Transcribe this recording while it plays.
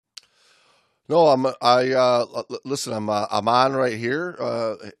No, listen. I'm on right here.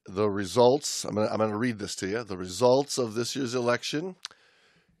 The results. I'm gonna read this to you. The results of this year's election.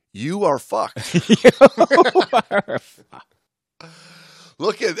 You are fucked.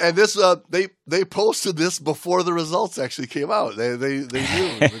 Look at and this. They posted this before the results actually came out. They knew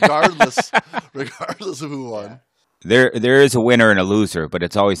regardless of who won. There is a winner and a loser, but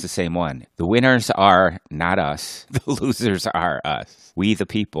it's always the same one. The winners are not us. The losers are us. We the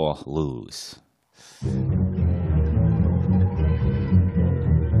people lose.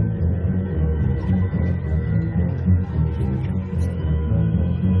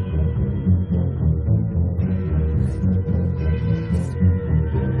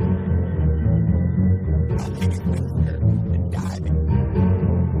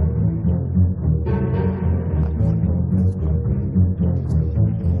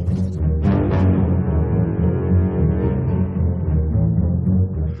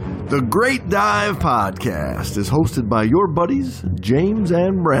 The Great Dive Podcast is hosted by your buddies, James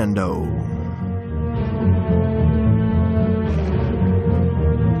and Brando.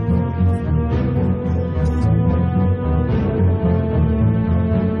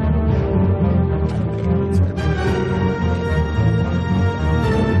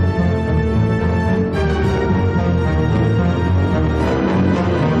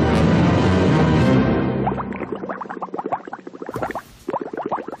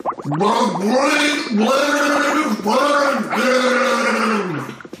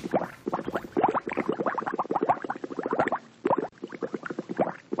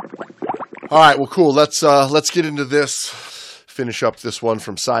 All right, well, cool. Let's get into this. Finish up this one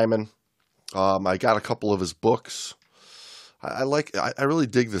from Simon. I got a couple of his books. I really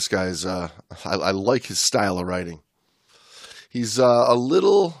dig this guy's. I like his style of writing. He's a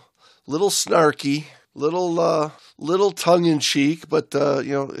little snarky, little tongue in cheek, but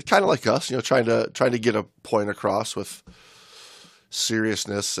kind of like us. Trying to get a point across with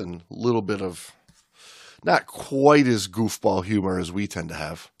seriousness and a little bit of not quite as goofball humor as we tend to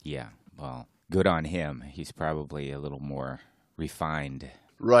have. Yeah. Well, good on him. He's probably a little more refined,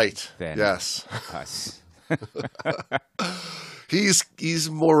 right? Than yes, us.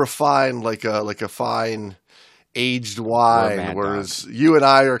 He's more refined, like a fine aged wine, whereas you and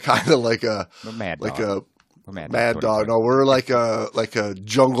I are kind of like a mad dog. No, we're like a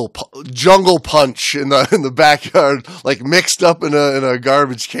jungle punch in the backyard, like mixed up in a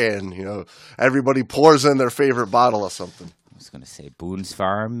garbage can. Everybody pours in their favorite bottle of something. I was going to say Boone's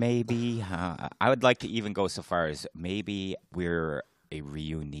Farm, maybe. I would like to even go so far as maybe we're a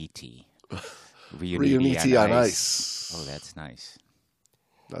reuniti. Reuniti on ice. Oh, that's nice.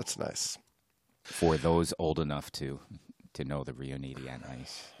 That's nice. For those old enough to know the reuniti on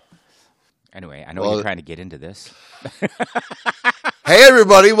ice. Anyway, I know you're trying to get into this. Hey,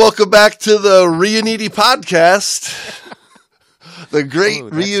 everybody. Welcome back to the Reuniti podcast. The great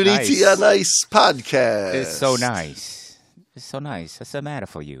Reuniti on Ice podcast. It's so nice. It's so nice. What's the matter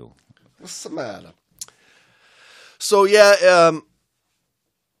for you? What's the matter? So, yeah,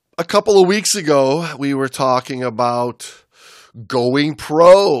 a couple of weeks ago, we were talking about going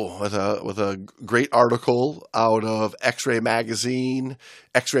pro with a great article out of X-Ray Magazine,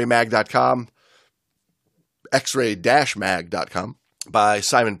 xraymag.com, x-ray-mag.com by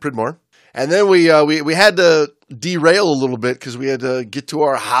Simon Pridmore. And then we had to derail a little bit because we had to get to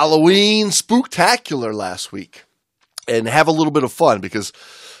our Halloween spooktacular last week and have a little bit of fun because,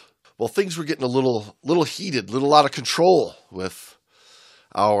 well, things were getting a little heated, a little out of control with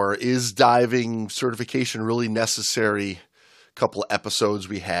our Is Diving Certification Really Necessary couple of episodes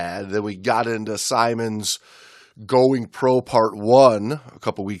we had. Then we got into Simon's Going Pro Part 1 a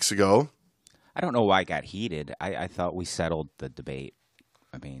couple weeks ago. I don't know why it got heated. I thought we settled the debate.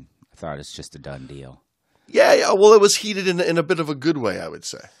 I mean, I thought it's just a done deal. Yeah. Well, it was heated in a bit of a good way, I would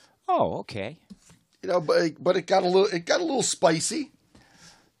say. Oh, okay. But it got a little spicy.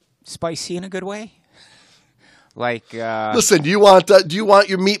 Spicy in a good way? Like, listen, do you want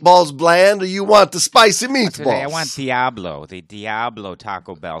your meatballs bland or you want the spicy meatballs? I want Diablo, the Diablo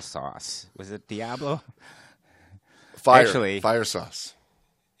Taco Bell sauce. Was it Diablo? Fire sauce.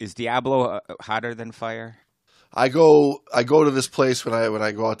 Is Diablo hotter than fire? I go to this place when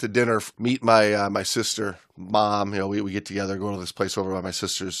I go out to dinner, meet my sister, mom. We get together, go to this place over by my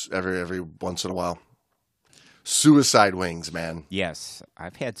sister's every once in a while. Suicide wings, man. Yes,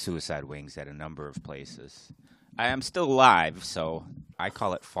 I've had suicide wings at a number of places. I am still alive, so I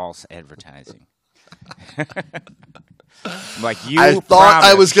call it false advertising. Like I thought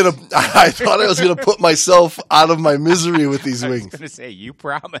I was gonna put myself out of my misery with these wings. I was gonna say, you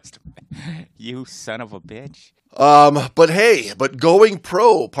promised, you son of a bitch. But Going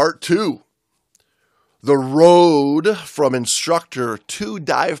Pro Part 2. The road from instructor to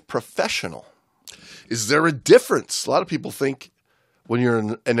dive professional. Is there a difference? A lot of people think when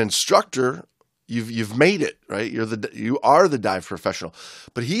you're an instructor, you've made it, right? You are the dive professional.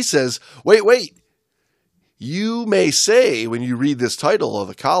 But he says, wait. You may say when you read this title of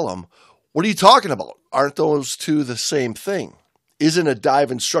the column, what are you talking about? Aren't those two the same thing? Isn't a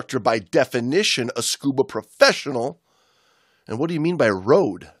dive instructor by definition a scuba professional? And what do you mean by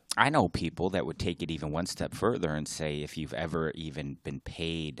road? I know people that would take it even one step further and say if you've ever even been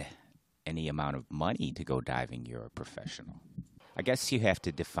paid any amount of money to go diving, you're a professional. I guess you have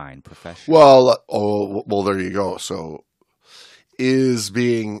to define professional. Well, there you go. So is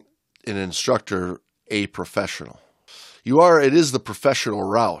being an instructor a professional? It is the professional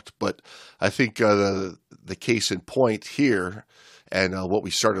route, but I think the case in point here and what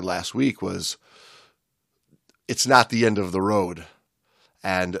we started last week was it's not the end of the road.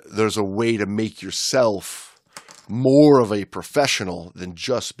 And there's a way to make yourself more of a professional than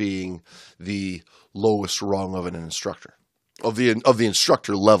just being the lowest rung of an instructor. Of the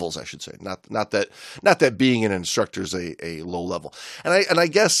instructor levels, I should say. Not that being an instructor is a low level. And I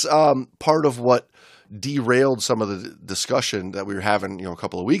guess part of what derailed some of the discussion that we were having, a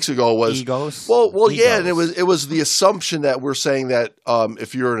couple of weeks ago was egos. Well, yeah, and it was the assumption that we're saying that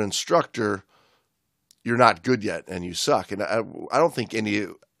if you're an instructor, you're not good yet and you suck. And I don't think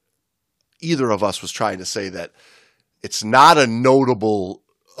either of us was trying to say that it's not a notable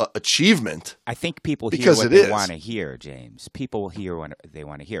achievement. I think people hear what they want to hear, James. People hear what they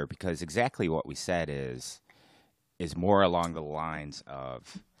want to hear because exactly what we said is more along the lines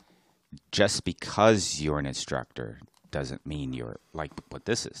of just because you're an instructor doesn't mean you're like what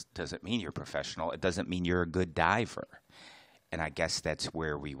this is. Doesn't mean you're professional. It doesn't mean you're a good diver. And I guess that's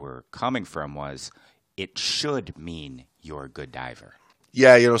where we were coming from was it should mean you're a good diver.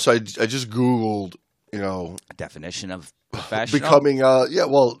 Yeah, so I just Googled, a definition of professional. Becoming,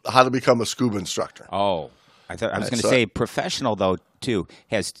 how to become a scuba instructor. Oh, I was going to say professional though too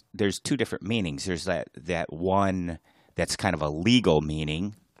there's two different meanings. There's that one that's kind of a legal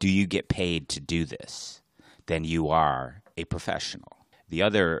meaning. Do you get paid to do this? Then you are a professional. The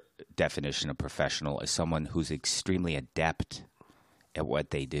other definition of professional is someone who's extremely adept at what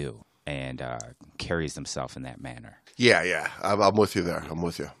they do and carries themselves in that manner. Yeah. I'm with you there. I'm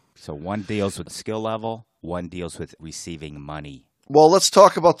with you. So one deals with skill level, one deals with receiving money. Well, let's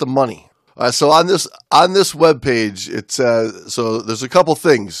talk about the money. So on this webpage, it says so. There's a couple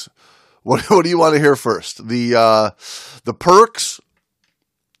things. What do you want to hear first? The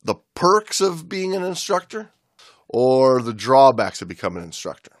perks of being an instructor, or the drawbacks of becoming an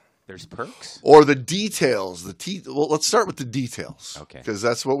instructor? There's perks? Or the details. Well, let's start with the details. Okay. Because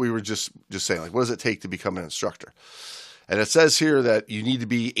that's what we were just saying. Like, what does it take to become an instructor? And it says here that you need to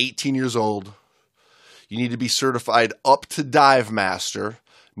be 18 years old. You need to be certified up to dive master,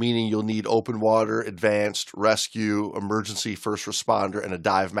 meaning you'll need open water, advanced, rescue, emergency, first responder, and a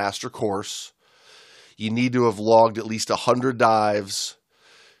dive master course. You need to have logged at least 100 dives,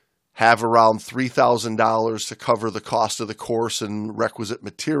 have around $3,000 to cover the cost of the course and requisite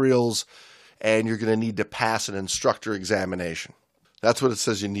materials, and you're going to need to pass an instructor examination. That's what it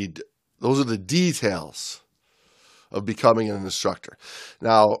says you need. Those are the details of becoming an instructor.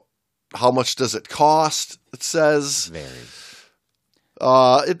 Now, how much does it cost? It says varies.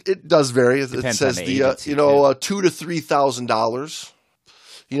 It does vary. It says $2,000 to $3,000.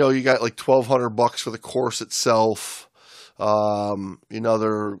 You got like $1,200 for the course itself.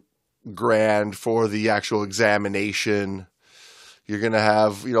 Another $1,000 for the actual examination. You're gonna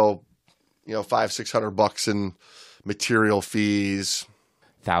have $500-600 in material fees.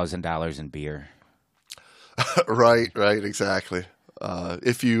 $1,000 in beer. Right, exactly.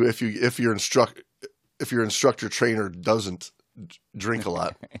 If your instructor trainer doesn't drink a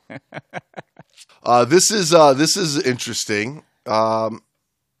lot. This is interesting. I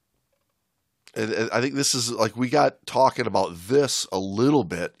think this is like we got talking about this a little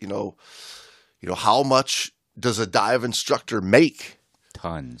bit. How much does a dive instructor make?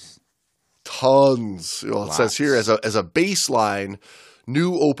 Tons. It says here as a baseline,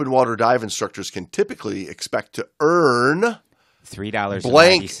 new open water dive instructors can typically expect to earn $3.90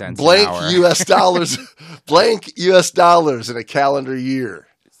 blank an hour. US dollars, blank US dollars in a calendar year.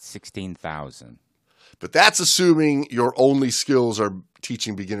 16,000. But that's assuming your only skills are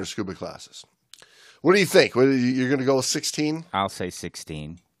teaching beginner scuba classes. What do you think? You're going to go with 16? I'll say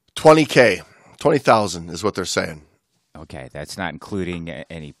 16. 20K. 20,000 is what they're saying. Okay, that's not including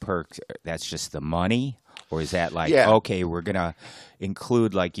any perks. That's just the money? Or is that like, Yeah. Okay, we're going to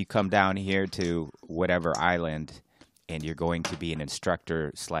include, like, you come down here to whatever island and you're going to be an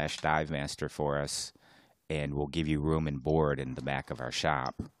instructor / dive master for us and we'll give you room and board in the back of our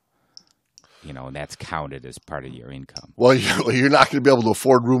shop. And that's counted as part of your income. Well, you're not going to be able to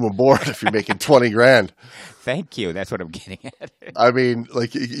afford room and board if you're making $20,000. Thank you. That's what I'm getting at. I mean,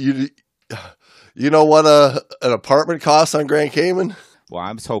 like you know what an apartment costs on Grand Cayman? Well,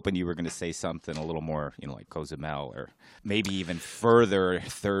 I was hoping you were going to say something a little more, like Cozumel or maybe even further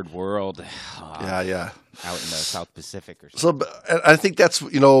third world. Yeah. Out in the South Pacific or something. So I think that's,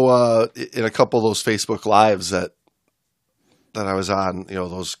 in a couple of those Facebook Lives that I was on,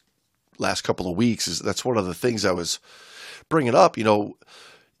 those last couple of weeks, that's one of the things I was bringing up.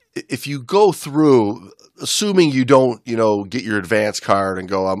 If you go through, assuming you don't, get your advance card and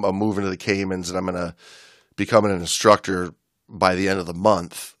go, I'm moving to the Caymans and I'm going to become an instructor by the end of the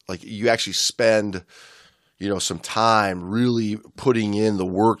month, like you actually spend, some time really putting in the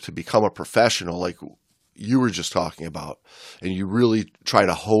work to become a professional, like you were just talking about, and you really try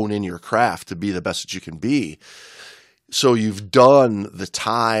to hone in your craft to be the best that you can be. So you've done the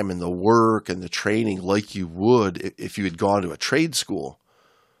time and the work and the training like you would if you had gone to a trade school.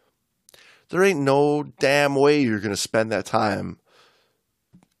 There ain't no damn way you're going to spend that time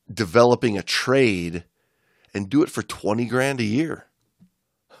developing a trade and do it for $20,000 a year,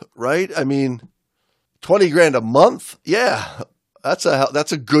 right? I mean, $20,000 a month. Yeah, that's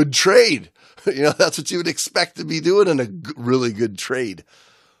a good trade. That's what you would expect to be doing in a really good trade.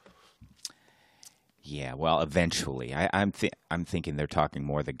 Yeah, well, eventually. I'm thinking they're talking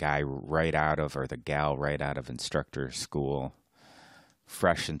more the guy right out of, or the gal right out of instructor school,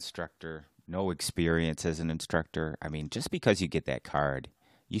 fresh instructor, no experience as an instructor. I mean, just because you get that card,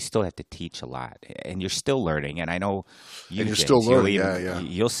 you still have to teach a lot, and you're still learning. And I know you're still learning.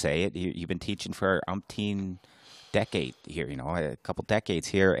 You'll say it. You've been teaching for umpteen decade here, a couple decades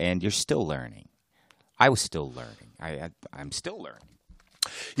here, and you're still learning. I was still learning. I'm still learning.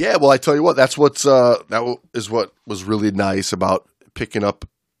 Yeah, well, I tell you what, that is what was really nice about picking up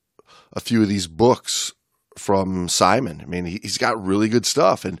a few of these books from Simon. I mean, he's got really good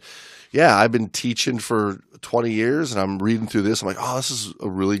stuff. And yeah, I've been teaching for 20 years and I'm reading through this. I'm like, oh, this is a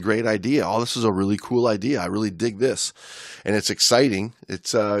really great idea. Oh, this is a really cool idea. I really dig this. And it's exciting.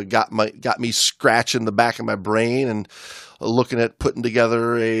 It's got me scratching the back of my brain and looking at putting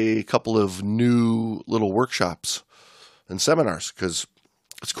together a couple of new little workshops and seminars because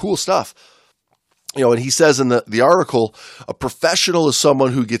it's cool stuff. And he says in the article, a professional is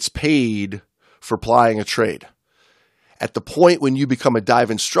someone who gets paid for plying a trade. At the point when you become a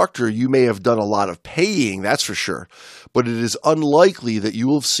dive instructor, you may have done a lot of paying, that's for sure, but it is unlikely that you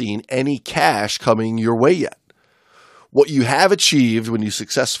will have seen any cash coming your way yet. What you have achieved when you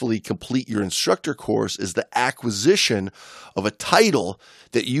successfully complete your instructor course is the acquisition of a title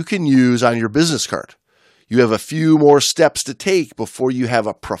that you can use on your business card. You have a few more steps to take before you have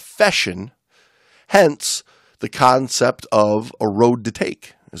a profession, hence the concept of a road to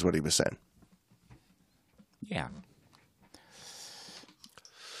take, is what he was saying. Yeah.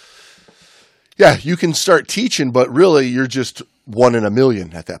 Yeah, you can start teaching, but really you're just one in a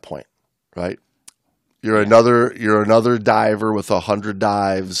million at that point, right? You're another diver with 100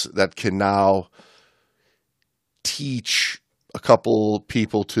 dives that can now teach a couple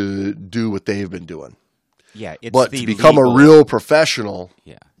people to do what they've been doing. Yeah, but to become a real professional.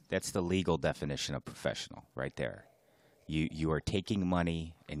 Yeah, that's the legal definition of professional right there. You are taking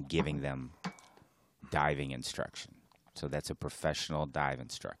money and giving them diving instruction. So that's a professional dive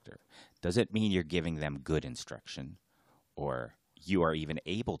instructor. Does it mean you're giving them good instruction or you are even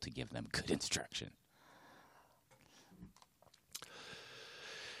able to give them good instruction?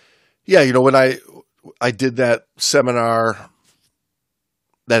 Yeah, when I did that seminar,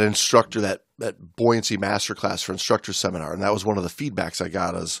 that instructor, that buoyancy masterclass for instructor seminar, and that was one of the feedbacks I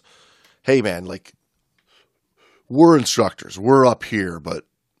got is, hey man, like we're instructors, we're up here, but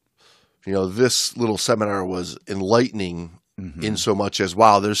this little seminar was enlightening in so much as,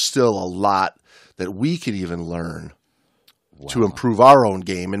 wow, there's still a lot that we could even learn to improve our own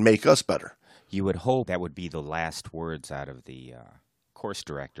game and make us better. You would hope that would be the last words out of the course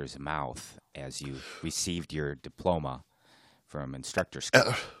director's mouth as you received your diploma from instructor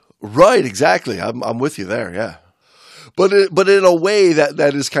school. Right, exactly. I'm with you there, yeah. But in a way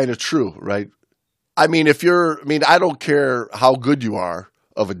that is kind of true, right? I mean, I don't care how good you are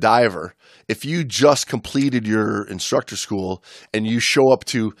of a diver. If you just completed your instructor school and you show up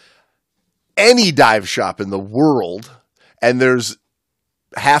to any dive shop in the world and there's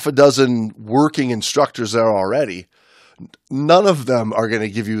half a dozen working instructors there already, none of them are going to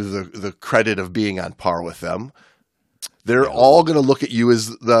give you the credit of being on par with them. They're all going to look at you as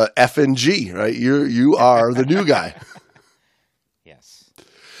the F and G, right? You are the new guy. Yes.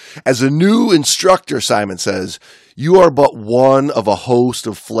 As a new instructor, Simon says, you are but one of a host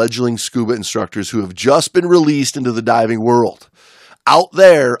of fledgling scuba instructors who have just been released into the diving world. Out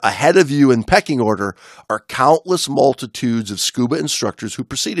there, ahead of you in pecking order, are countless multitudes of scuba instructors who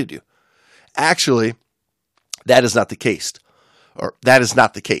preceded you. Actually, that is not the case.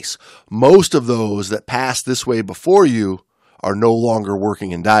 Most of those that passed this way before you are no longer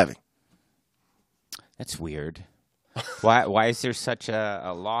working in diving. That's weird. Why is there such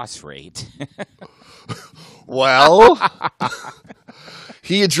a loss rate? Well,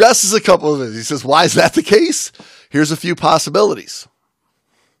 he addresses a couple of it. He says, why is that the case? Here's a few possibilities.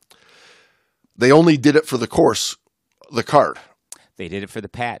 They only did it for the course, the card. They did it for the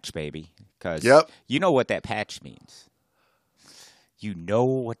patch, baby. Because you know what that patch means. You know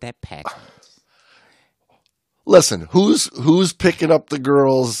what that patch means. Listen, who's picking up the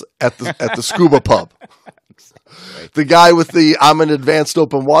girls at the scuba pub? Exactly. The guy with the I'm an advanced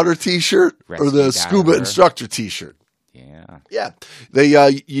open water T-shirt or the scuba instructor T-shirt? Yeah. They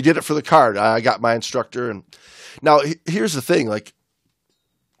you did it for the card. I got my instructor, and now here's the thing. Like,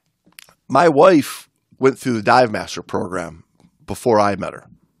 my wife went through the Dive Master program before I met her,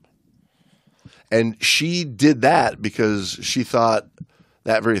 and she did that because she thought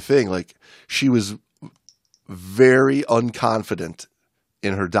that very thing. Like, she was very unconfident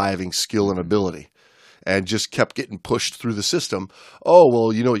in her diving skill and ability, and just kept getting pushed through the system. Oh,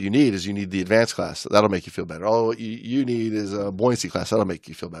 well, you know what you need is you need the advanced class. That'll make you feel better. Oh, what you need is a buoyancy class. That'll make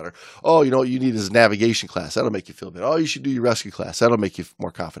you feel better. Oh, you know what you need is a navigation class. That'll make you feel better. Oh, you should do your rescue class. That'll make you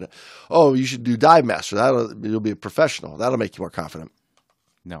more confident. Oh, you should do Dive Master. You'll be a professional. That'll make you more confident.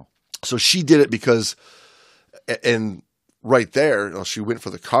 No. So she did it because, and right there, she went for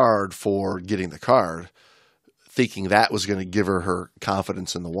the card for getting the card, thinking that was going to give her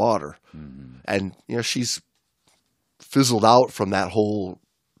confidence in the water. Mm-hmm. And, she's fizzled out from that whole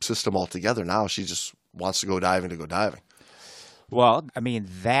system altogether. Now she just wants to go diving. Well, I mean,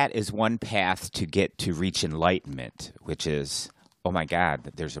 that is one path to get to reach enlightenment, which is, oh my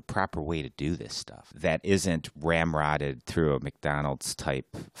God, there's a proper way to do this stuff that isn't ramrodded through a McDonald's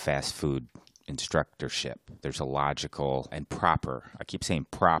type fast food instructorship. There's a logical and proper, I keep saying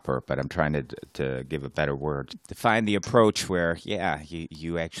proper, but I'm trying to give a better word, to find the approach where,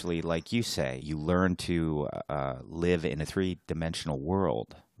 you actually, like you say, you learn to live in a three-dimensional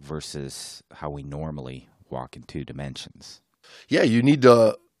world versus how we normally walk in two dimensions. Yeah, you need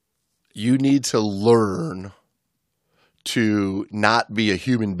to learn to not be a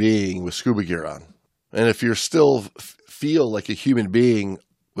human being with scuba gear on. And if you're still feel like a human being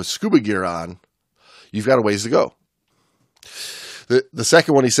with scuba gear on, you've got a ways to go. The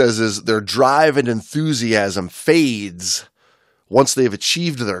second one he says is their drive and enthusiasm fades once they've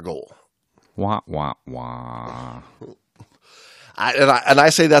achieved their goal. Wah, wah, wah. I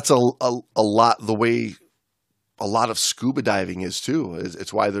say that's a lot the way a lot of scuba diving is too.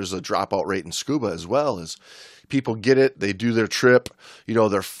 It's why there's a dropout rate in scuba as well. Is people get it, they do their trip,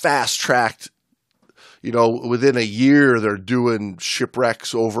 they're fast-tracked. Within a year, they're doing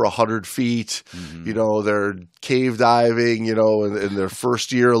shipwrecks over 100 feet. Mm-hmm. They're cave diving, in their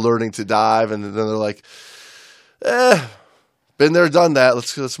first year learning to dive. And then they're like, been there, done that.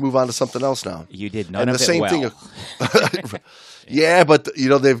 Let's move on to something else now. You did none of it well. And the same thing. Yeah, but,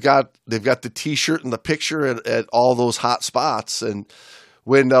 they've got the T-shirt and the picture at all those hot spots. And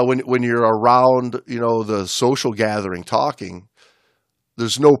when you're around, the social gathering talking,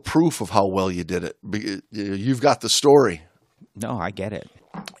 there's no proof of how well you did it. You've got the story. No, I get it.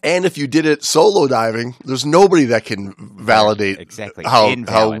 And if you did it solo diving, there's nobody that can validate exactly how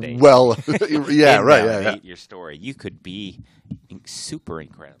well. Yeah, right. Yeah. Your story. You could be super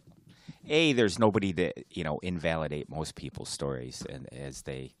incredible. There's nobody that invalidate most people's stories, and as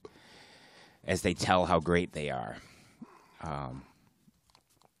they tell how great they are.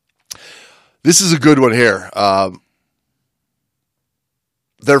 This is a good one here.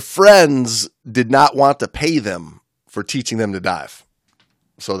 Their friends did not want to pay them for teaching them to dive,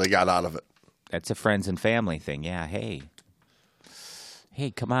 so they got out of it. That's a friends and family thing. Yeah, hey,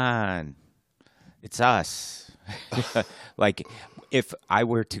 come on. It's us. Like, if I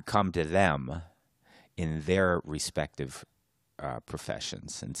were to come to them in their respective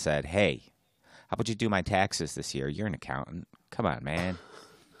professions and said, hey, how about you do my taxes this year? You're an accountant. Come on, man.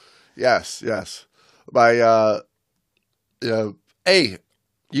 Yes. Hey,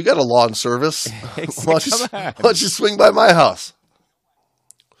 you got a lawn service. Why don't you swing by my house?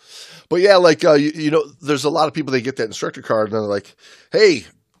 But yeah, like, there's a lot of people that get that instructor card and they're like, hey,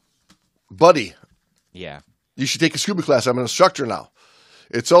 buddy. Yeah. You should take a scuba class. I'm an instructor now.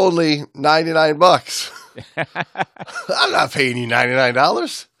 It's only $99. I'm not paying you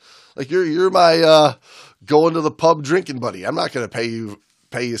 $99. Like you're my going to the pub drinking buddy. I'm not going to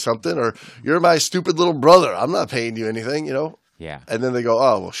pay you something. Or you're my stupid little brother. I'm not paying you anything, you know? Yeah. And then they go,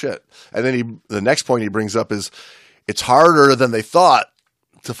 oh, well, shit. And then the next point he brings up is it's harder than they thought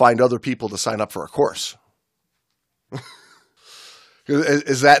to find other people to sign up for a course.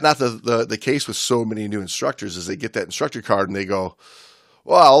 Is that not the case with so many new instructors? Is they get that instructor card and they go,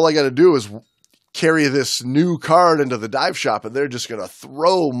 well, all I got to do is carry this new card into the dive shop and they're just going to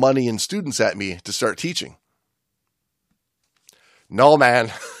throw money and students at me to start teaching. No,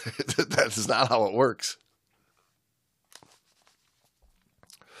 man, that is not how it works.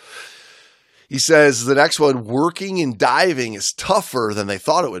 He says the next one, working in diving is tougher than they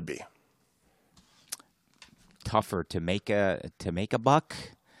thought it would be. Tougher to make a buck,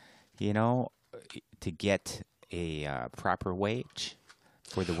 you know, to get a proper wage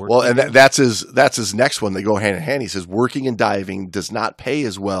for the work. Well, and that's his next one. They go hand in hand. He says working in diving does not pay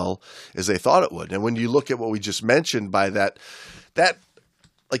as well as they thought it would. And when you look at what we just mentioned by that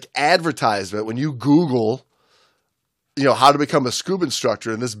like advertisement, when you Google, you know, how to become a scuba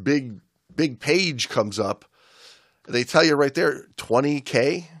instructor, and this big page comes up, they tell you right there,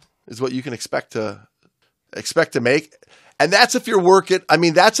 $20K is what you can expect to make. And that's if you're working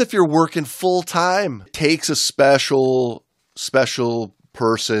full time. It takes a special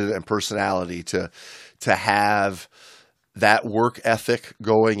person and personality to have that work ethic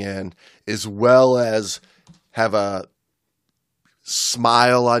going in, as well as have a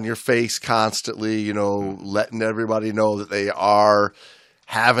smile on your face constantly, you know, letting everybody know that they are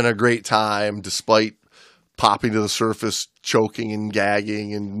having a great time despite popping to the surface, choking and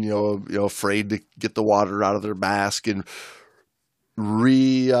gagging, and you know, afraid to get the water out of their mask, and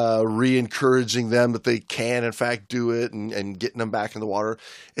re-encouraging them that they can in fact do it, and getting them back in the water.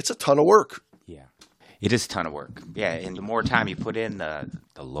 It's a ton of work. Yeah, it is a ton of work. Yeah, and the more time you put in, the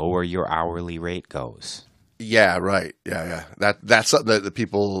lower your hourly rate goes. Yeah, right. Yeah. That's something that the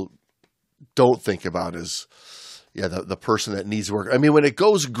people don't think about is, the person that needs work. I mean, when it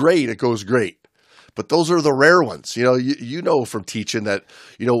goes great, it goes great. But those are the rare ones. You know, you know from teaching that,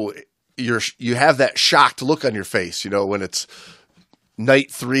 you know, you have that shocked look on your face, you know, when it's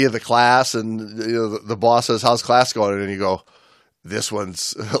night 3 of the class and you know, the boss says, how's class going? And you go, this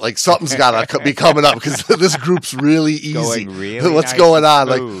one's like something's got to be coming up because this group's really easy. What's going on?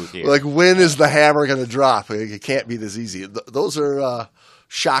 Like when is the hammer going to drop? It can't be this easy. Those are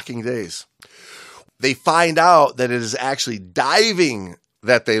shocking days. They find out that it is actually diving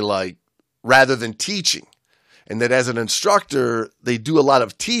that they like rather than teaching. And that as an instructor, they do a lot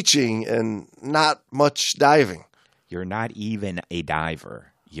of teaching and not much diving. You're not even a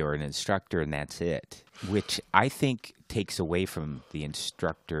diver. You're an instructor and that's it, which I think takes away from the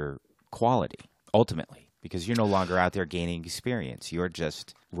instructor quality, ultimately, because you're no longer out there gaining experience. You're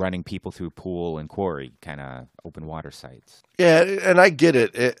just running people through pool and quarry kind of open water sites. Yeah, and I get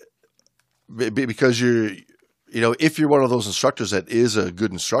it because if you're one of those instructors that is a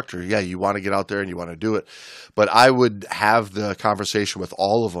good instructor, yeah, you want to get out there and you want to do it. But I would have the conversation with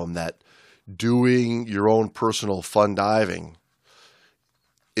all of them that doing your own personal fun diving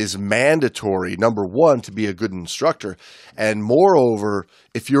is mandatory, number one, to be a good instructor. And moreover,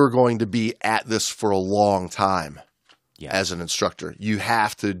 if you're going to be at this for a long time as an instructor, you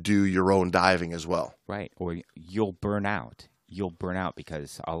have to do your own diving as well. Right. Or you'll burn out. You'll burn out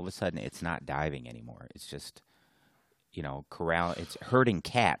because all of a sudden it's not diving anymore. It's just, it's herding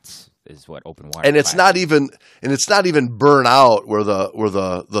cats is what open water. And it's not even burnout where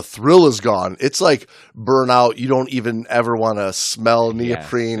the thrill is gone. It's like burnout. You don't even ever want to smell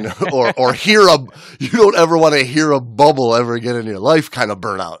neoprene or you don't ever want to hear a bubble ever again in your life kind of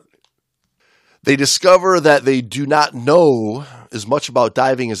burnout. They discover that they do not know as much about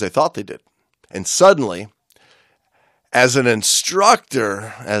diving as they thought they did. And suddenly, as an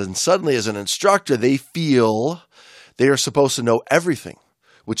instructor, they feel they are supposed to know everything,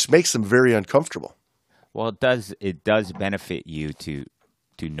 which makes them very uncomfortable. Well, it does benefit you to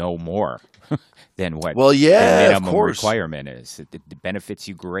know more than what the minimum requirement is. It benefits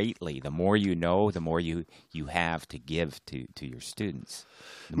you greatly. The more you know, the more you have to give to your students.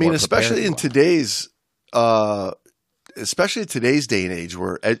 I mean, especially in today's day and age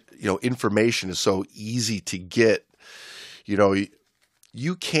where information is so easy to get.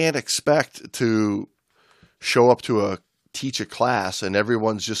 You can't expect to show up to teach a class and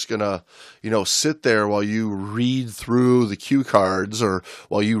everyone's just going to, sit there while you read through the cue cards or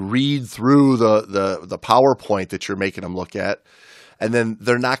while you read through the PowerPoint that you're making them look at. And then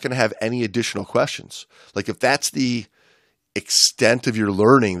they're not going to have any additional questions. Like if that's the extent of your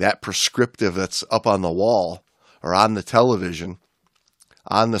learning, that prescriptive that's up on the wall or on the television,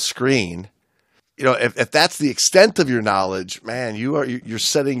 on the screen, if that's the extent of your knowledge, man, you're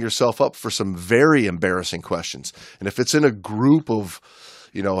setting yourself up for some very embarrassing questions. And if it's in a group of,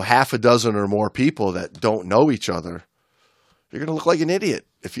 half a dozen or more people that don't know each other, you're going to look like an idiot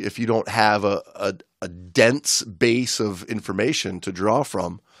if you don't have a dense base of information to draw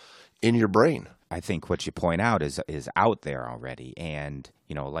from in your brain. I think what you point out is out there already. And,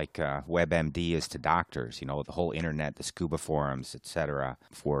 like WebMD is to doctors, the whole internet, the scuba forums, et cetera,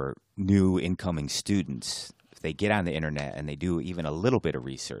 for new incoming students. If they get on the internet and they do even a little bit of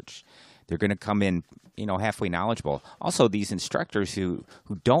research, they're going to come in, halfway knowledgeable. Also, these instructors who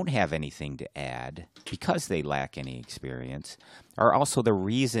don't have anything to add because they lack any experience are also the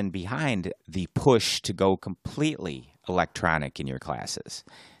reason behind the push to go completely electronic in your classes.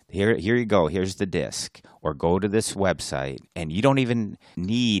 Here you go. Here's the disc. Or go to this website, and you don't even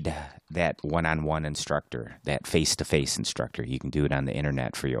need that one-on-one instructor, that face-to-face instructor. You can do it on the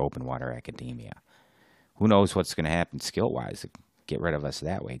internet for your open water academia. Who knows what's going to happen skill-wise? Get rid of us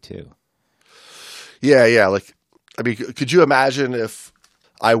that way, too. Yeah. Could you imagine if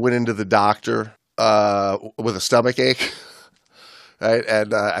I went into the doctor with a stomach ache, right?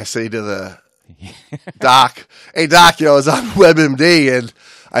 And I say to the doc, "Hey, doc, I was on WebMD, and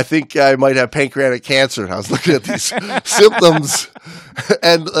I think I might have pancreatic cancer." I was looking at these symptoms,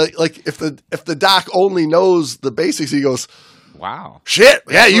 and if the doc only knows the basics, he goes, "Wow, shit,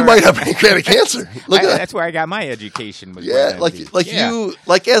 yeah, you might have pancreatic cancer." That's where I got my education. Was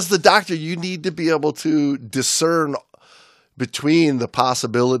as the doctor, you need to be able to discern between the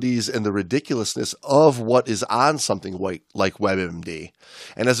possibilities and the ridiculousness of what is on something like WebMD.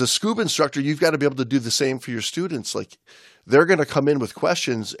 And as a scuba instructor, you've got to be able to do the same for your students. Like, they're going to come in with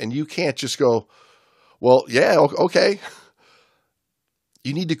questions, and you can't just go, "Well, yeah, okay."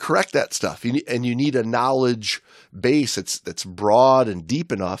 You need to correct that stuff. You need a knowledge base that's broad and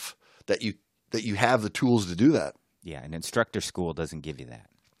deep enough that you have the tools to do that. Yeah, an instructor school doesn't give you that.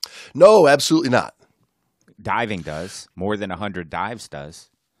 No, absolutely not. Diving does. More than 100 dives does.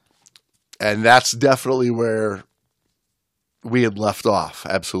 And that's definitely where we had left off.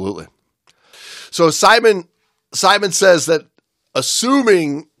 Absolutely. So Simon says that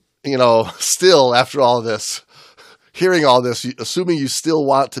assuming, still after all of this, hearing all this, assuming you still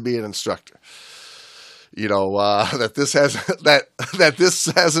want to be an instructor, that this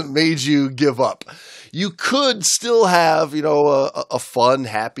hasn't made you give up. You could still have, a fun,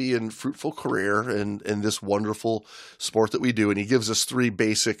 happy, and fruitful career in this wonderful sport that we do. And he gives us 3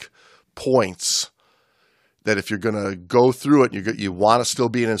 basic points that if you're going to go through it, you want to still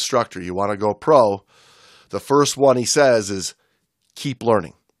be an instructor, you want to go pro. The first one he says is keep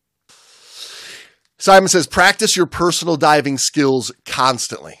learning. Simon says, practice your personal diving skills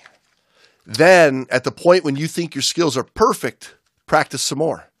constantly. Then, at the point when you think your skills are perfect, practice some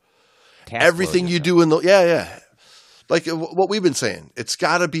more. Everything you do like what we've been saying, it's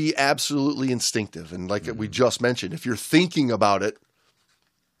got to be absolutely instinctive. And like we just mentioned, if you're thinking about it,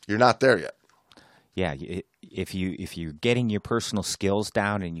 you're not there yet. Yeah, if you're getting your personal skills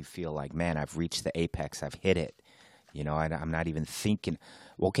down and you feel like, man, I've reached the apex, I've hit it, I'm not even thinking.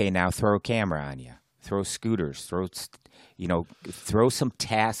 Okay, now throw a camera on you, throw scooters, throw some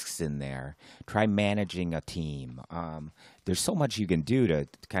tasks in there. Try managing a team. There's so much you can do to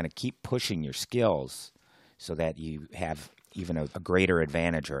kind of keep pushing your skills so that you have even a greater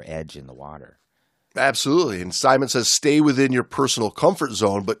advantage or edge in the water. Absolutely. And Simon says, stay within your personal comfort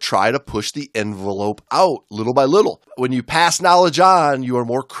zone, but try to push the envelope out little by little. When you pass knowledge on, you are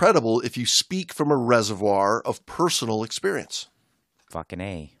more credible if you speak from a reservoir of personal experience. Fucking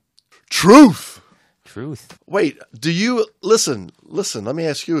A. Truth. Wait, do you listen, let me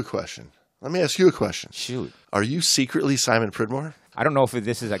ask you a question. Shoot. Are you secretly Simon Pridmore? I don't know if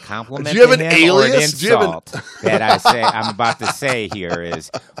this is a compliment do you have to an him alias? or an insult that I'm about to say here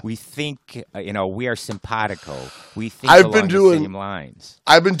is we think, we are simpatico. We think along the same lines.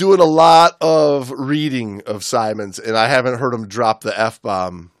 I've been doing a lot of reading of Simon's, and I haven't heard him drop the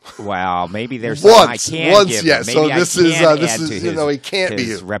F-bomb. Well, maybe there's something I can give him. Yeah. Maybe so this is he can't be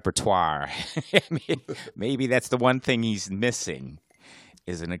his repertoire. Maybe that's the one thing he's missing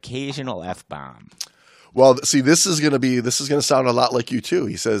is an occasional F-bomb. Well, see, this is going to sound a lot like you too.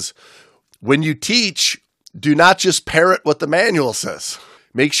 He says, when you teach, do not just parrot what the manual says.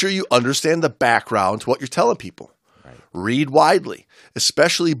 Make sure you understand the background to what you're telling people. Right. Read widely,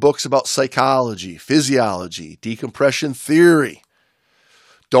 especially books about psychology, physiology, decompression theory.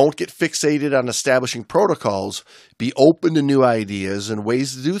 Don't get fixated on establishing protocols. Be open to new ideas and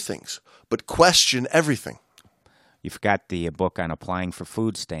ways to do things, but question everything. You forgot the book on applying for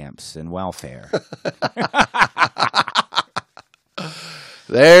food stamps and welfare.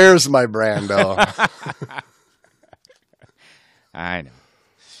 There's my Brando. I know.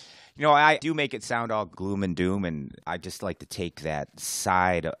 You know, I do make it sound all gloom and doom, and I just like to take that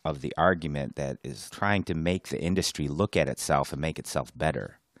side of the argument that is trying to make the industry look at itself and make itself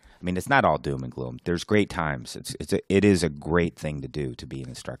better. I mean, it's not all doom and gloom. There's great times. It is a great thing to do, to be an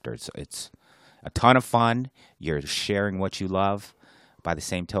instructor. It's a ton of fun. You're sharing what you love. By the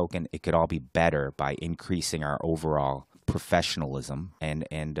same token, it could all be better by increasing our overall professionalism and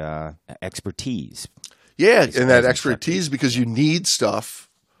expertise. Yeah, and that expertise, because you need stuff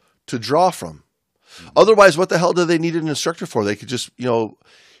to draw from. Otherwise, what the hell do they need an instructor for? They could just,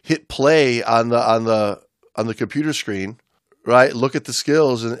 hit play on the computer screen, right? Look at the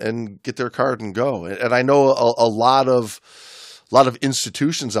skills and get their card and go. And I know a lot of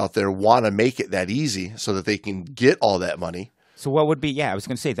institutions out there want to make it that easy so that they can get all that money. So what would be, I was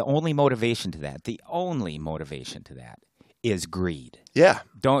going to say, the only motivation to that is greed. Yeah.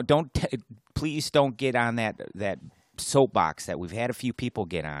 Please don't get on that soapbox that we've had a few people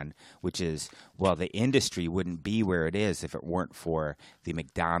get on, which is, well, the industry wouldn't be where it is if it weren't for the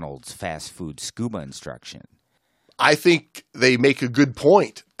McDonald's fast food scuba instruction. I think they make a good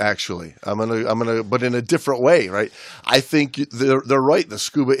point, actually. I'm gonna, but in a different way, right? I think they're right. The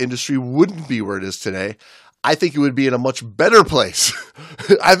scuba industry wouldn't be where it is today. I think it would be in a much better place.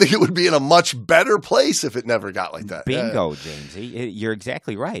 I think it would be in a much better place if it never got like that. Bingo, Jamesy. You're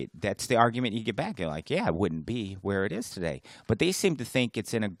exactly right. That's the argument you get back. You're like, yeah, it wouldn't be where it is today. But they seem to think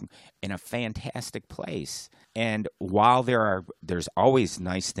it's in a fantastic place. And while there's always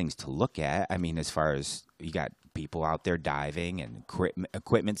nice things to look at, I mean, as far as you got people out there diving and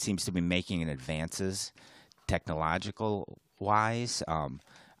equipment seems to be making advances technological-wise. I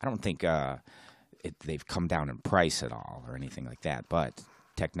don't think they've come down in price at all or anything like that. But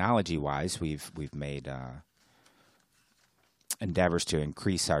technology-wise, we've made endeavors to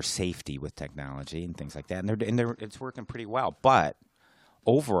increase our safety with technology and things like that, and it's working pretty well. But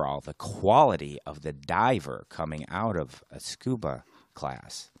overall, the quality of the diver coming out of a scuba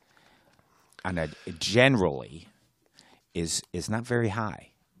class generally is not very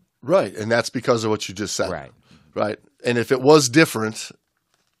high. Right, and that's because of what you just said. Right. And if it was different,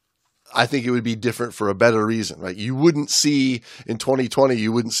 I think it would be different for a better reason, right? You wouldn't see in 2020,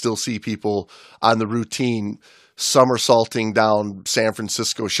 you wouldn't still see people on the routine somersaulting down San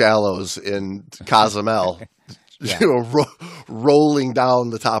Francisco shallows in Cozumel, rolling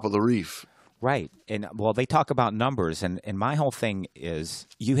down the top of the reef. Right. And well, they talk about numbers, and my whole thing is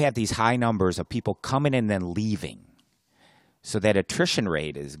you have these high numbers of people coming in and then leaving. So that attrition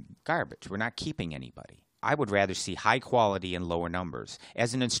rate is garbage. We're not keeping anybody. I would rather see high quality and lower numbers.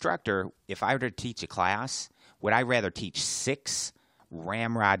 As an instructor, if I were to teach a class, would I rather teach 6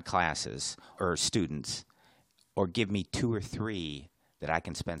 ramrod classes or students, or give me 2 or 3 that I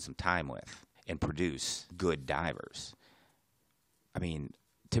can spend some time with and produce good divers? I mean,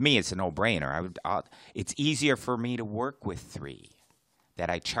 to me, it's a no-brainer. It's easier for me to work with 3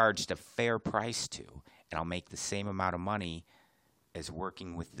 that I charged a fair price to, and I'll make the same amount of money as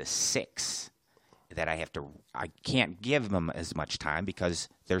working with the 6 that I can't give them as much time because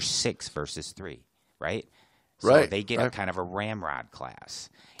there's 6 versus 3, right? So they get a kind of a ramrod class,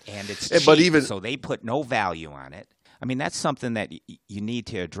 and it's cheap, so they put no value on it. I mean, that's something that you need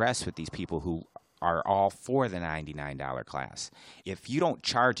to address with these people who are all for the $99 class. If you don't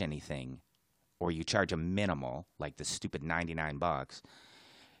charge anything, or you charge a minimal, like the stupid $99,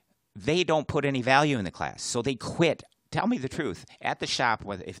 they don't put any value in the class, so they quit. Tell me the truth. At the shop,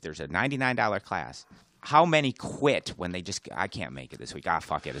 if there's a $99 class, how many quit when they just, I can't make it this week.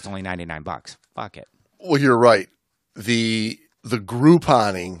 Fuck it. It's only $99. Fuck it. Well, you're right. The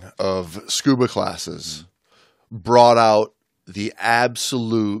Grouponing of scuba classes brought out the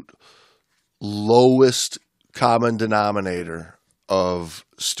absolute lowest common denominator of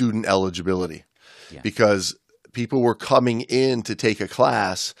student eligibility, because people were coming in to take a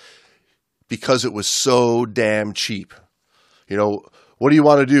class because it was so damn cheap. What do you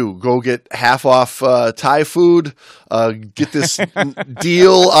want to do? Go get half off Thai food, get this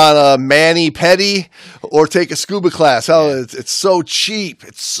deal on a mani-pedi, or take a scuba class? It's so cheap.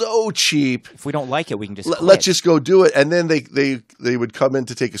 It's so cheap. If we don't like it, we can just let's just go do it. And then they would come in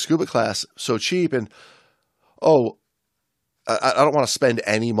to take a scuba class so cheap, and I don't want to spend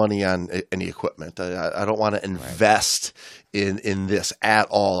any money on any equipment. I don't want to invest in this at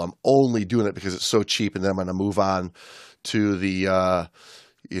all. I'm only doing it because it's so cheap, and then I'm going to move on to the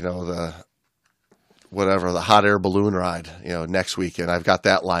hot air balloon ride, next weekend. I've got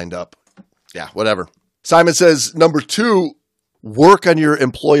that lined up. Yeah, whatever. Simon says, number 2, work on your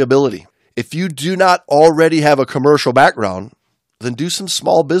employability. If you do not already have a commercial background, then do some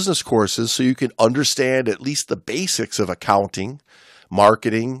small business courses so you can understand at least the basics of accounting,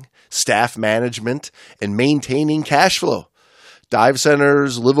 marketing, staff management, and maintaining cash flow. Dive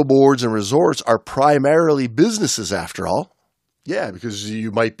centers, liveaboards, and resorts are primarily businesses after all. Yeah, because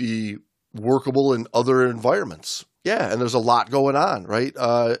you might be workable in other environments. Yeah, and there's a lot going on, right?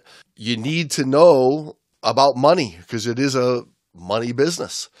 You need to know about money because it is a money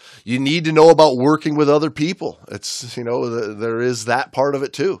business. You need to know about working with other people. It's, there is that part of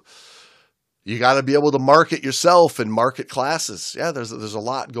it too. You got to be able to market yourself and market classes. Yeah, there's a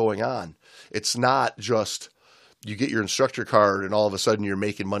lot going on. It's not just you get your instructor card and all of a sudden you're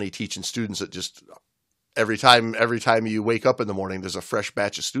making money teaching students that just every time you wake up in the morning, there's a fresh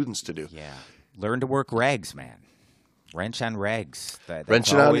batch of students to do. Yeah. Learn to work regs, man. Wrench on regs.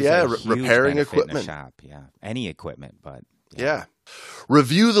 Wrenching on, repairing equipment. In a shop. Yeah. Any equipment, but. Yeah.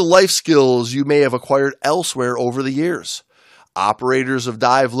 Review the life skills you may have acquired elsewhere over the years. Operators of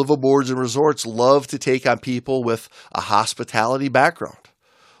dive liveaboards and resorts love to take on people with a hospitality background.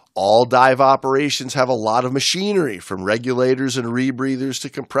 All dive operations have a lot of machinery, from regulators and rebreathers to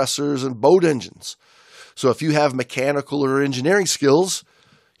compressors and boat engines. So if you have mechanical or engineering skills,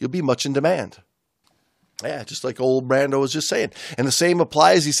 you'll be much in demand. Yeah, just like old Brando was just saying. And the same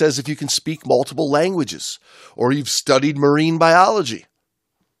applies, he says, if you can speak multiple languages or you've studied marine biology.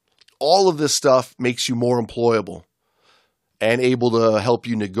 All of this stuff makes you more employable and able to help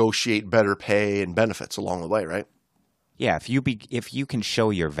you negotiate better pay and benefits along the way, right? Yeah, if you can show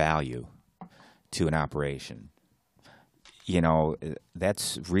your value to an operation,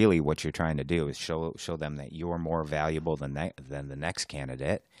 that's really what you're trying to do, is show them that you're more valuable than the next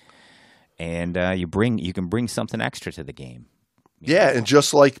candidate, and you can bring something extra to the game. Yeah, and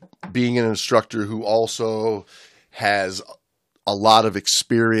just like being an instructor who also has a lot of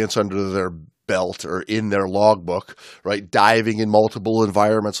experience under their belt or in their logbook, right? Diving in multiple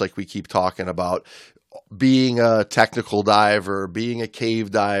environments like we keep talking about, being a technical diver, being a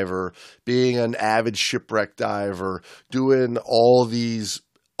cave diver, being an avid shipwreck diver, doing all these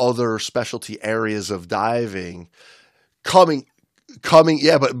other specialty areas of diving, coming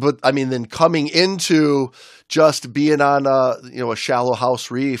into just being on a shallow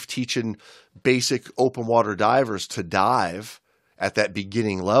house reef, teaching basic open water divers to dive at that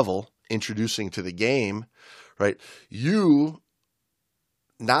beginning level, introducing to the game, right? You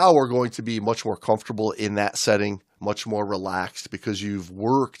now are going to be much more comfortable in that setting, much more relaxed because you've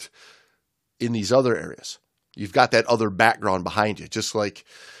worked in these other areas. You've got that other background behind you. Just like,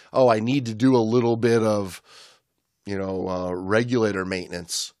 I need to do a little bit of, regulator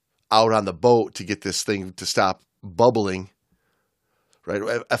maintenance out on the boat to get this thing to stop bubbling,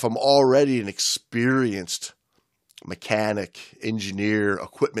 right? If I'm already an experienced mechanic, engineer,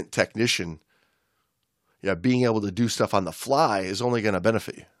 equipment technician, being able to do stuff on the fly is only going to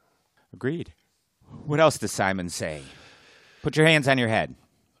benefit you. Agreed. What else does Simon say? Put your hands on your head.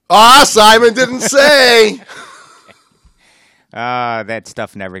 Simon didn't say. That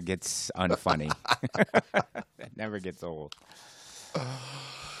stuff never gets unfunny. That never gets old.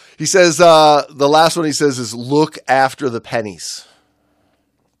 He says, the last one he says is look after the pennies.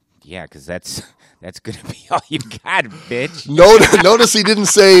 Yeah, because that's going to be all you got, bitch. Notice he didn't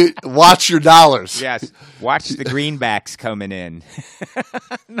say watch your dollars. Yes, watch the greenbacks coming in.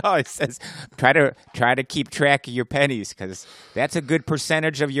 No, it says try to keep track of your pennies because that's a good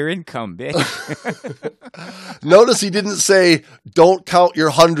percentage of your income, bitch. Notice he didn't say don't count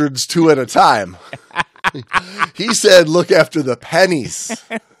your hundreds two at a time. He said look after the pennies.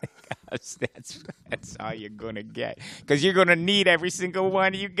 That's all you're going to get because you're going to need every single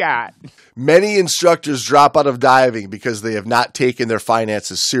one you got. Many instructors drop out of diving because they have not taken their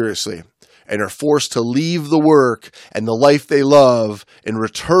finances seriously and are forced to leave the work and the life they love and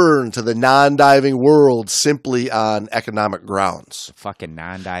return to the non-diving world simply on economic grounds. The fucking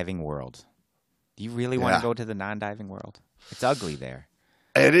non-diving world. Do you really want to go to the non-diving world? It's ugly there.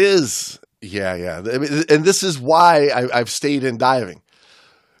 It is. Yeah. And this is why I've stayed in diving.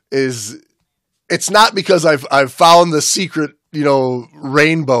 It's not because I've found the secret,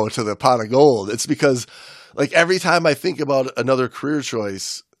 rainbow to the pot of gold. It's because like every time I think about another career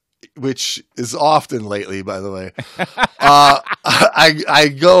choice, which is often lately, by the way,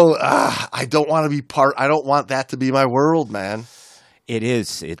 I go, I don't want to be I don't want that to be my world, man. It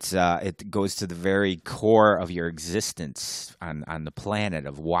is. It goes to the very core of your existence on the planet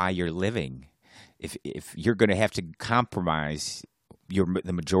of why you're living. If you're going to have to compromise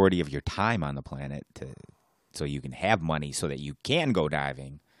the majority of your time on the planet so you can have money so that you can go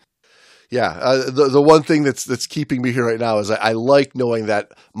diving. Yeah, the one thing that's keeping me here right now is I like knowing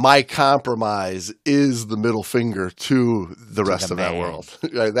that my compromise is the middle finger to the rest of that world.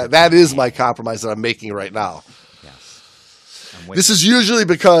 That is my compromise that I'm making right now. Yes. This is usually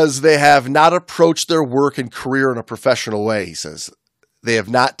because they have not approached their work and career in a professional way, he says. They have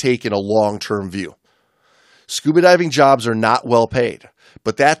not taken a long-term view. Scuba diving jobs are not well paid,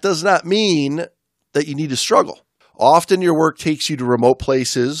 but that does not mean that you need to struggle. Often your work takes you to remote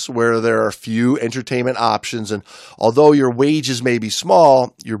places where there are few entertainment options, and although your wages may be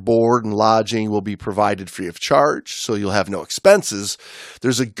small, your board and lodging will be provided free of charge, so you'll have no expenses.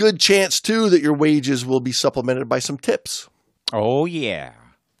 There's a good chance, too, that your wages will be supplemented by some tips. Oh, yeah.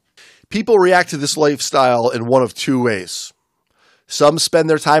 People react to this lifestyle in one of two ways. Some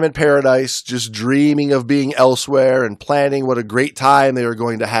spend their time in paradise just dreaming of being elsewhere and planning what a great time they are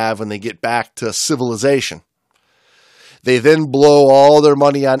going to have when they get back to civilization. They then blow all their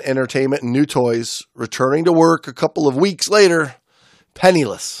money on entertainment and new toys, returning to work a couple of weeks later,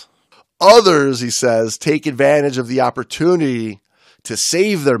 penniless. Others, he says, take advantage of the opportunity to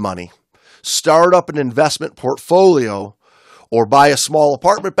save their money, start up an investment portfolio, or buy a small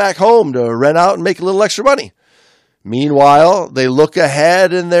apartment back home to rent out and make a little extra money. Meanwhile, they look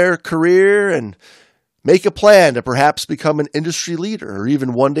ahead in their career and make a plan to perhaps become an industry leader or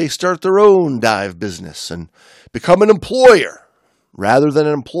even one day start their own dive business and become an employer rather than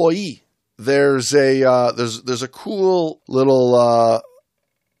an employee. There's a cool little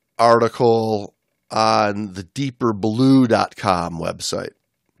article on the deeperblue.com website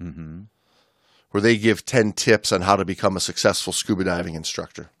where they give 10 tips on how to become a successful scuba diving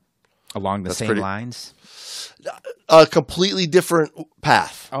instructor. Along the same lines? A completely different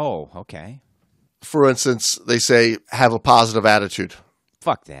path. Oh, okay. For instance, they say, have a positive attitude.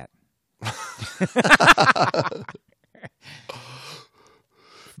 Fuck that.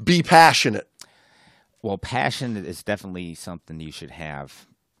 Be passionate. Well, passion is definitely something you should have.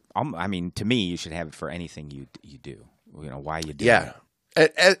 I mean, to me, you should have it for anything you do. You know, why you do it.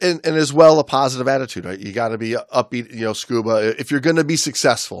 And as well, a positive attitude. Right? You got to be upbeat, scuba. If you're going to be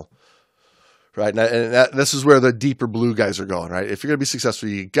successful, right? And this is where the deeper blue guys are going, right? If you're going to be successful,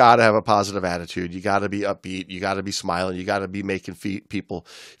 you got to have a positive attitude. You got to be upbeat. You got to be smiling. You got to be making people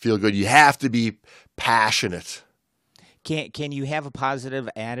feel good. You have to be passionate. Can you have a positive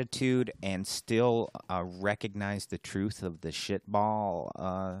attitude and still recognize the truth of the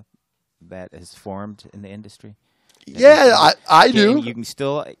shitball that has formed in the industry? Yeah, I do. You can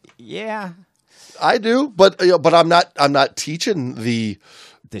still, yeah, I do, but I'm not teaching the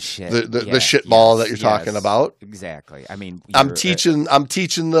shit, the shit ball that you're talking about. Exactly. I mean, I'm teaching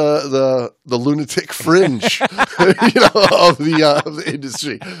the lunatic fringe, of the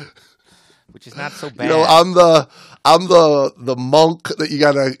industry, which is not so bad. I'm the monk that you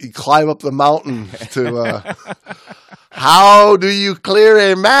gotta climb up the mountain to. How do you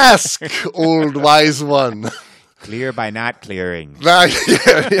clear a mask, old wise one? Clear by not clearing. Thou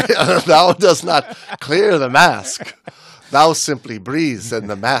does not clear the mask. Thou simply breathes, and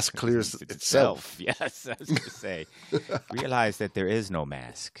the mask clears itself. Yes, I was going to say. Realize that there is no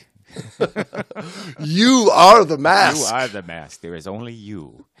mask. You are the mask. You are the mask. There is only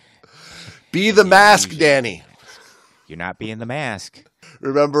you. Be the mask, Danny. You're not being the mask.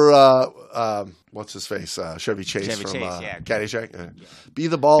 Remember, what's his face? Chevy Chase from Caddyshack? Yeah. Be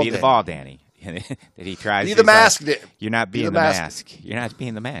the ball, Danny. Be the ball, Danny. That he tries. Be the mask. Like, you're not being the mask. You're not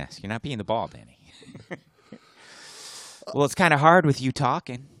being the mask. You're not being the ball, Danny. Well, it's kind of hard with you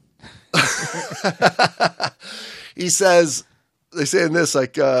talking. He says, they say in this,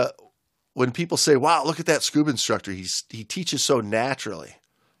 like, when people say, wow, look at that scuba instructor. He teaches so naturally.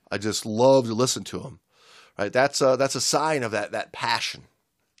 I just love to listen to him. Right? That's a sign of that passion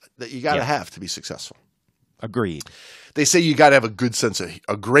that you got to have to be successful. Agreed. They say you got to have a great sense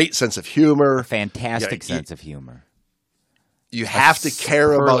of humor, fantastic sense of humor. You have to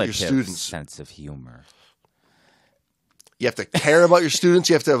care about your students. Sense of humor. You have to care about your students.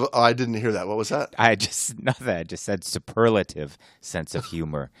 You have to have. Oh, I didn't hear that. What was that? I just said superlative sense of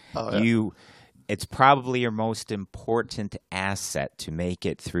humor. It's probably your most important asset to make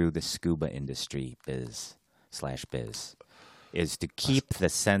it through the scuba industry biz is to keep the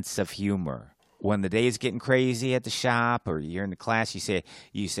sense of humor. When the day is getting crazy at the shop or you're in the class, you say,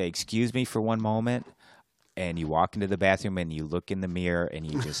 excuse me for one moment, and you walk into the bathroom and you look in the mirror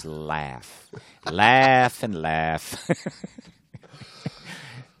and you just laugh. Laugh and laugh.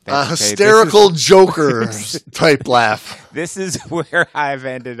 Hysterical Joker type laugh. This is where I've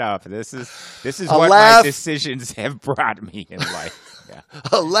ended up. This is what my decisions have brought me in life. Yeah.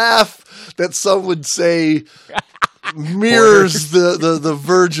 A laugh that some would say mirrors the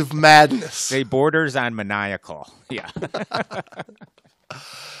verge of madness. They borders on maniacal. Yeah.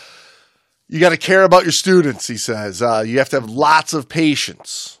 You got to care about your students, he says. You have to have lots of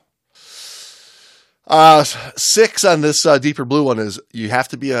patience. 6 on this deeper blue one is you have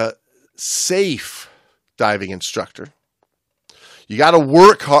to be a safe diving instructor. You got to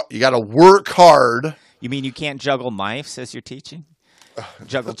work hard. You got to work hard. You mean you can't juggle knives as you're teaching?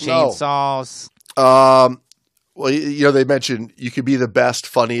 Juggle chainsaws? Well, they mentioned you could be the best,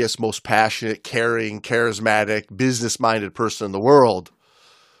 funniest, most passionate, caring, charismatic, business-minded person in the world.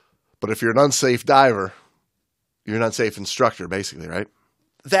 But if you're an unsafe diver, you're an unsafe instructor, basically, right?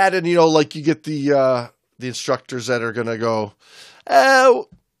 That and, like you get the instructors that are going to go,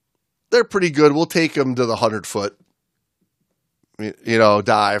 they're pretty good. We'll take them to the 100-foot,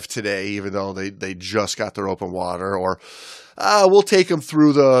 dive today, even though they just got their open water. Or we'll take them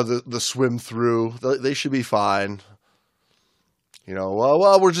through the swim through. They should be fine.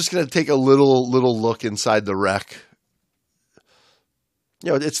 We're just going to take a little look inside the wreck.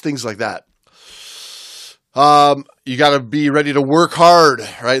 It's things like that. You got to be ready to work hard,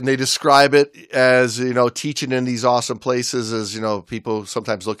 right? And they describe it as, teaching in these awesome places as, people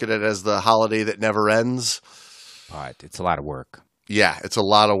sometimes look at it as the holiday that never ends. But it's a lot of work. Yeah, it's a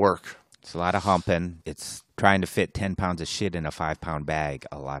lot of work. It's a lot of humping. It's trying to fit 10 pounds of shit in a 5-pound bag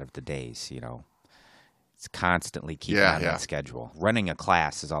a lot of the days, It's constantly keeping on that schedule. Running a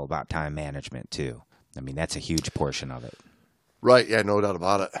class is all about time management, too. I mean, that's a huge portion of it. Right, yeah, no doubt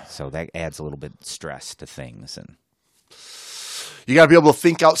about it. So that adds a little bit of stress to things. And you got to be able to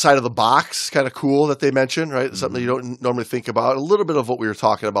think outside of the box. Kind of cool that they mentioned, right? Something you don't normally think about. A little bit of what we were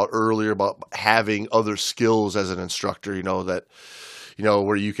talking about earlier about having other skills as an instructor,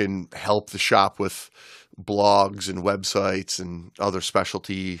 where you can help the shop with blogs and websites and other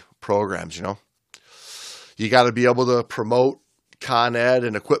specialty programs, You got to be able to promote Con Ed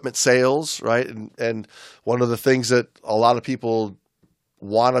and equipment sales, right? And one of the things that a lot of people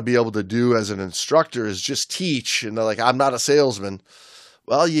want to be able to do as an instructor is just teach. And they're like, I'm not a salesman.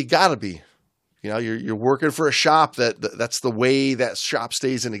 Well, you got to be. You're working for a shop that's the way that shop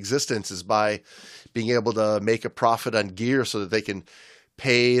stays in existence is by being able to make a profit on gear so that they can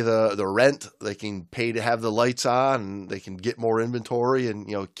pay the rent, they can pay to have the lights on, and they can get more inventory and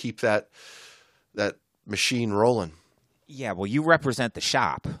keep that machine rolling. Yeah, well, you represent the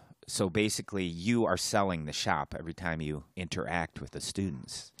shop. So basically, you are selling the shop every time you interact with the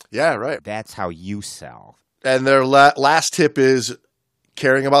students. Yeah, right. That's how you sell. And their last tip is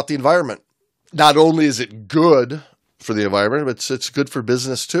caring about the environment. Not only is it good for the environment, but it's good for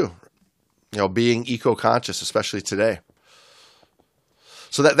business too. Being eco-conscious, especially today.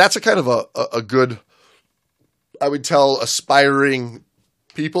 So that's a kind of a good, I would tell aspiring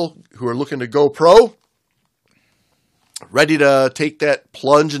people who are looking to go pro, ready to take that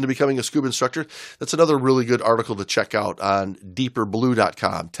plunge into becoming a scuba instructor. That's another really good article to check out on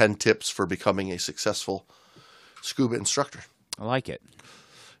deeperblue.com. 10 tips for becoming a successful scuba instructor. I like it.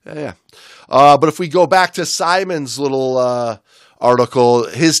 Yeah. But if we go back to Simon's little article,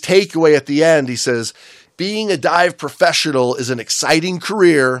 his takeaway at the end, he says, being a dive professional is an exciting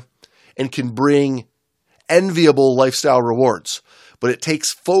career and can bring enviable lifestyle rewards, but it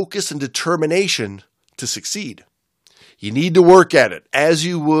takes focus and determination to succeed. You need to work at it as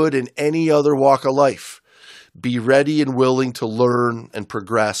you would in any other walk of life. Be ready and willing to learn and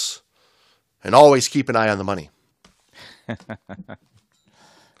progress, and always keep an eye on the money.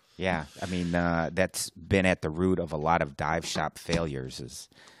 Yeah, I mean, that's been at the root of a lot of dive shop failures is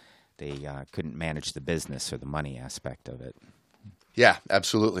they couldn't manage the business or the money aspect of it. Yeah,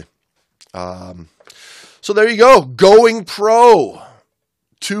 absolutely. So there you go. Going Pro.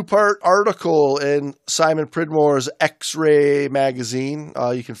 2-part article in Simon Pridmore's X-Ray magazine.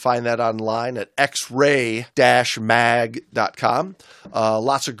 You can find that online at xray-mag.com.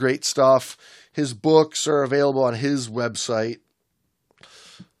 Lots of great stuff. His books are available on his website.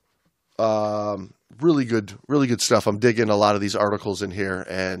 Really good stuff. I'm digging a lot of these articles in here,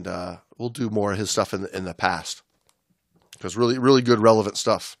 and we'll do more of his stuff in the past because really good, relevant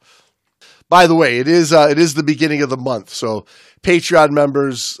stuff. By the way, it is the beginning of the month, so Patreon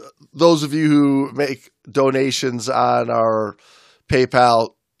members, those of you who make donations on our PayPal,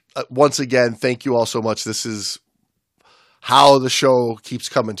 once again, thank you all so much. This is how the show keeps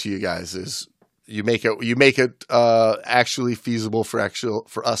coming to you guys. Is you make it actually feasible for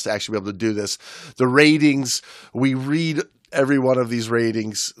us to actually be able to do this. The ratings, we read every one of these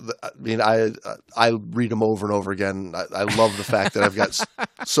ratings. I mean, I read them over and over again. I love the fact that I've got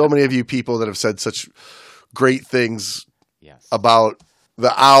so many of you people that have said such great things about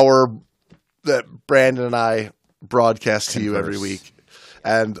the hour that Brandon and I broadcast to you every week.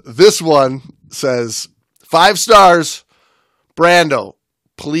 And this one says, 5 stars, Brando,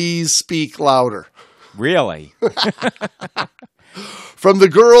 please speak louder. Really? From the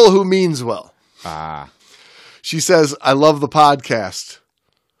girl who means well. Ah. She says, I love the podcast.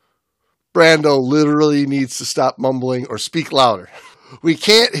 Brando literally needs to stop mumbling or speak louder. We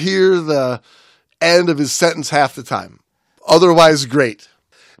can't hear the end of his sentence half the time. Otherwise, great.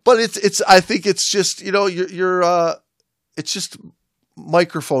 But it's. I think it's just, it's just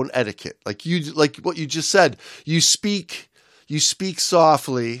microphone etiquette. Like what you just said. You speak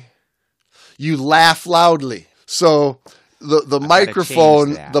softly. You laugh loudly. So the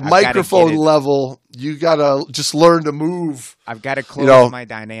microphone level, you gotta just learn to move. I've got to close my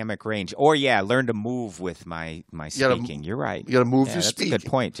dynamic range, or learn to move with my speaking. You're right. You got to move your that's speaking. That's a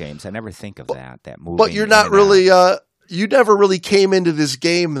good point, James. I never think of that moving. But you're not really. You never really came into this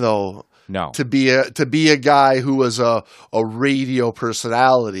game though. No. To be a guy who was a radio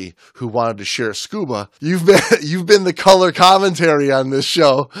personality who wanted to share scuba. You've been the color commentary on this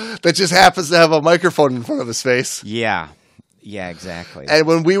show that just happens to have a microphone in front of his face. Yeah. Yeah, exactly. And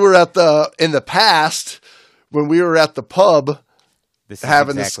when we were in the past, when we were at the pub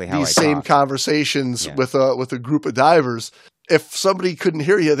having these same conversations with a group of divers, if somebody couldn't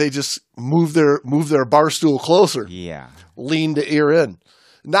hear you, they just move their bar stool closer. Yeah. Lean the ear in.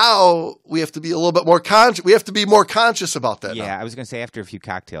 Now we have to be a little bit more conscious. We have to be more conscious about that. Yeah, now. I was going to say after a few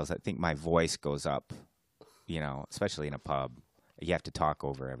cocktails, I think my voice goes up, especially in a pub. You have to talk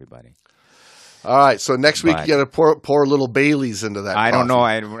over everybody. All right, so next week you got to pour a little Baileys into that. I don't know.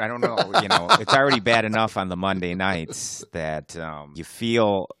 I don't know. It's already bad enough on the Monday nights that you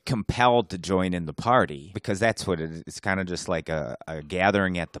feel compelled to join in the party because that's what it is. It's kind of just like a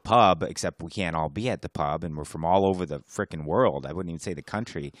gathering at the pub, except we can't all be at the pub, and we're from all over the frickin' world. I wouldn't even say the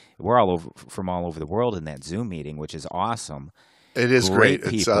country. We're from all over the world in that Zoom meeting, which is awesome. It is great.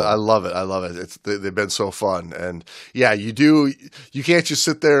 It's, I love it. I love it. They've been so fun. And yeah, you can't just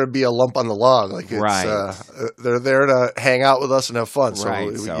sit there and be a lump on the log. Like right. They're there to hang out with us and have fun. So,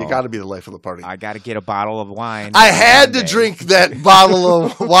 right. You got to be the life of the party. I got to get a bottle of wine. I had to drink that bottle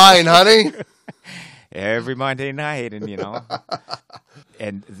of wine, honey. Every Monday night. And,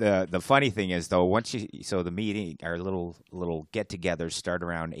 and the funny thing is though, so the meeting, our little get-togethers start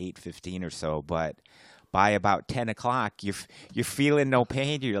around 8:15 or so, but by about 10 o'clock, you're feeling no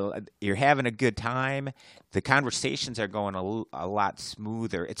pain. You're having a good time. The conversations are going a lot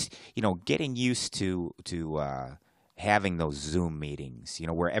smoother. It's getting used to having those Zoom meetings.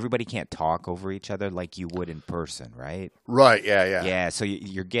 Where everybody can't talk over each other like you would in person, right? Right. Yeah. Yeah. So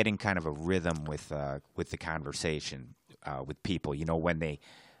you're getting kind of a rhythm with the conversation with people. When they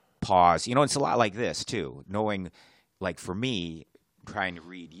pause. It's a lot like this too. Knowing, like for me, trying to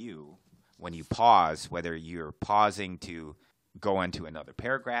read you. When you pause, whether you're pausing to go into another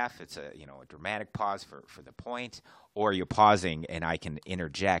paragraph, it's a dramatic pause for the point, or you're pausing and I can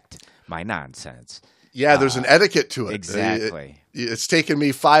interject my nonsense. Yeah, there's an etiquette to it. Exactly. It's taken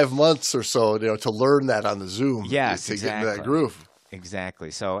me 5 months or so, to learn that on the Zoom. Yes, to exactly. get into that groove. Exactly.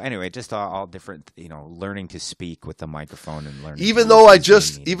 So anyway, just all different, learning to speak with the microphone and learning. Even though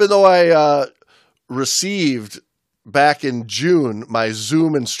I received back in June my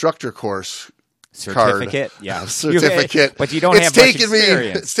Zoom instructor course certificate, certificate. But you don't have much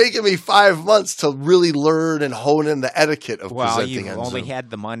experience. It's taken me 5 months to really learn and hone in the etiquette of presenting on Zoom. Well, you've only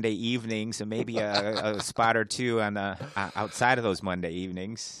had the Monday evenings and maybe a spot or two on the outside of those Monday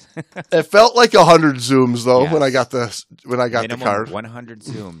evenings. It felt like 100 Zooms though. Yes. when I got the card. 100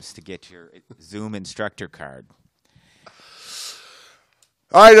 Zooms to get your Zoom instructor card.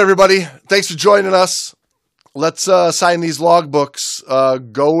 All right, everybody. Thanks for joining us. Let's sign these logbooks.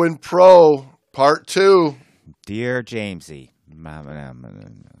 Going Pro, Part 2. Dear Jamesy.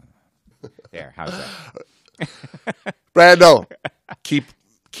 There, how's that? Brando, keep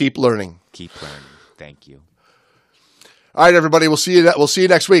learning. Keep learning. Thank you. All right, everybody. We'll see you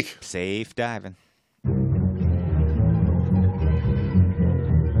next week. Safe diving.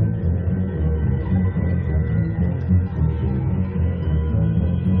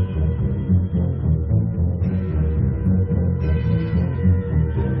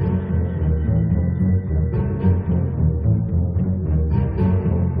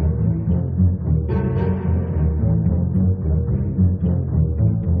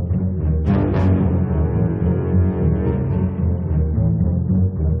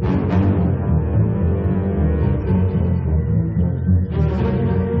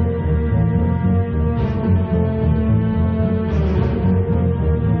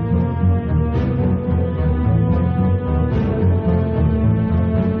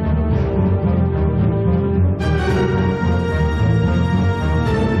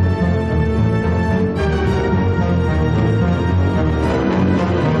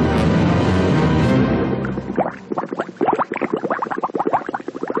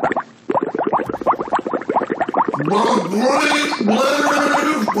 Great letter